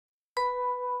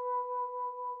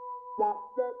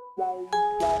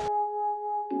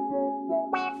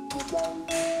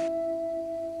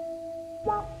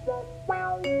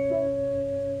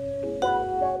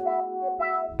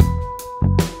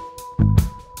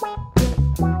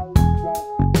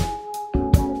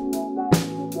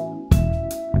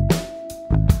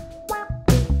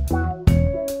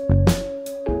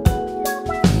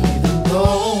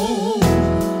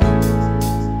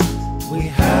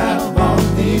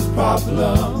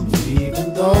Problems,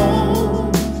 even though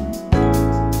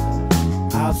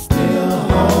I'll still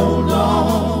hold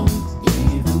on,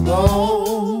 even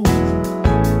though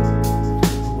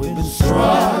we've been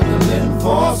struggling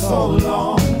for so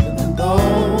long, even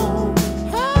though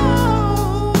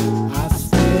I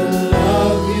still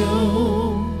love you.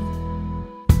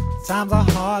 Times are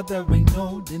hard, there ain't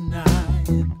no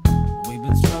denying. We've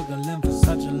been struggling for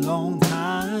such a long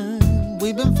time.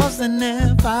 We've been fussing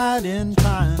and fighting,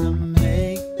 trying to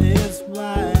make this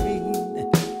right.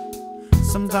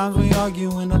 Sometimes we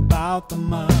arguing about the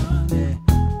money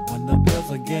when the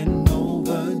bills are getting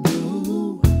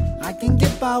overdue. I can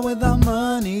get by without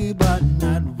money, but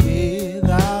not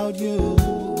without you.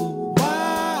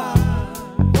 Why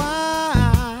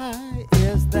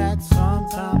is that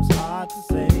sometimes hard to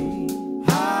say?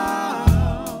 How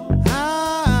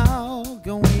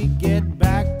can we get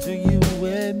back to you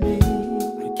and me?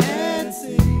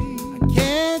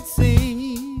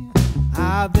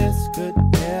 How this could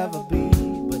ever be,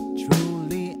 but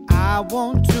truly I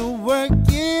want to work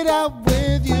it out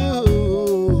with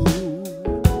you.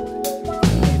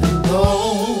 Even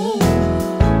though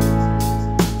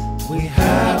we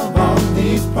have all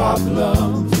these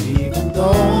problems, even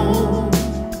though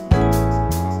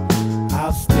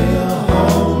I'll still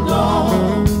hold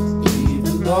on,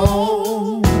 even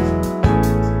though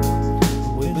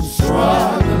we've been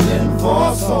struggling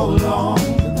for so long,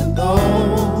 even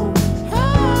though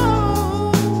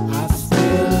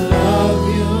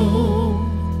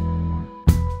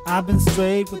I've been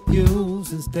straight with you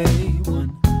since day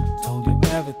one. Told you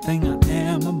everything I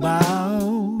am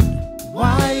about.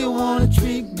 Why you wanna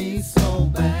treat me so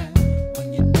bad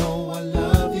when you know I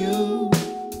love you?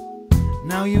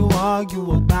 Now you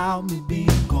argue about me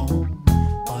being gone,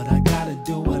 but I gotta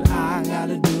do what I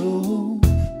gotta do.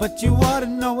 But you ought to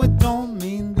know it don't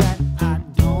mean that I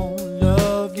don't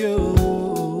love you.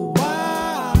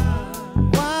 Why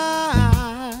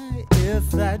is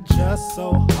that just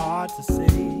so hard to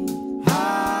see?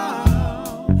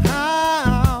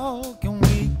 How can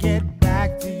we get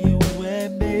back to you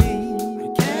and me?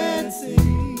 I can't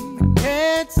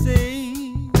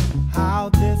see how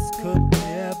this could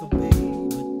ever be,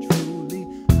 but truly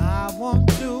I want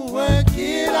to work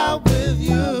it out with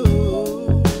you.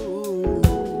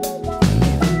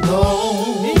 Even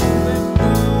though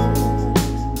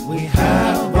we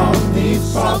have all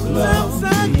these problems,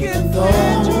 even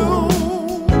though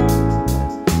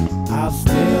I'll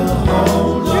still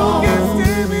hold on. You can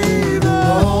see me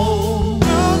though.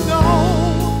 No.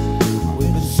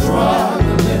 We've been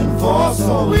struggling for so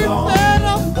long. We've been a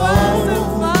fuss and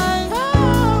fight.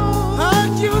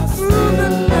 Hurt you through the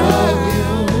night.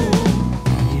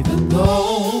 Even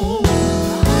though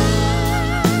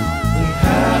we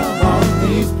have all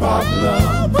these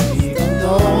problems.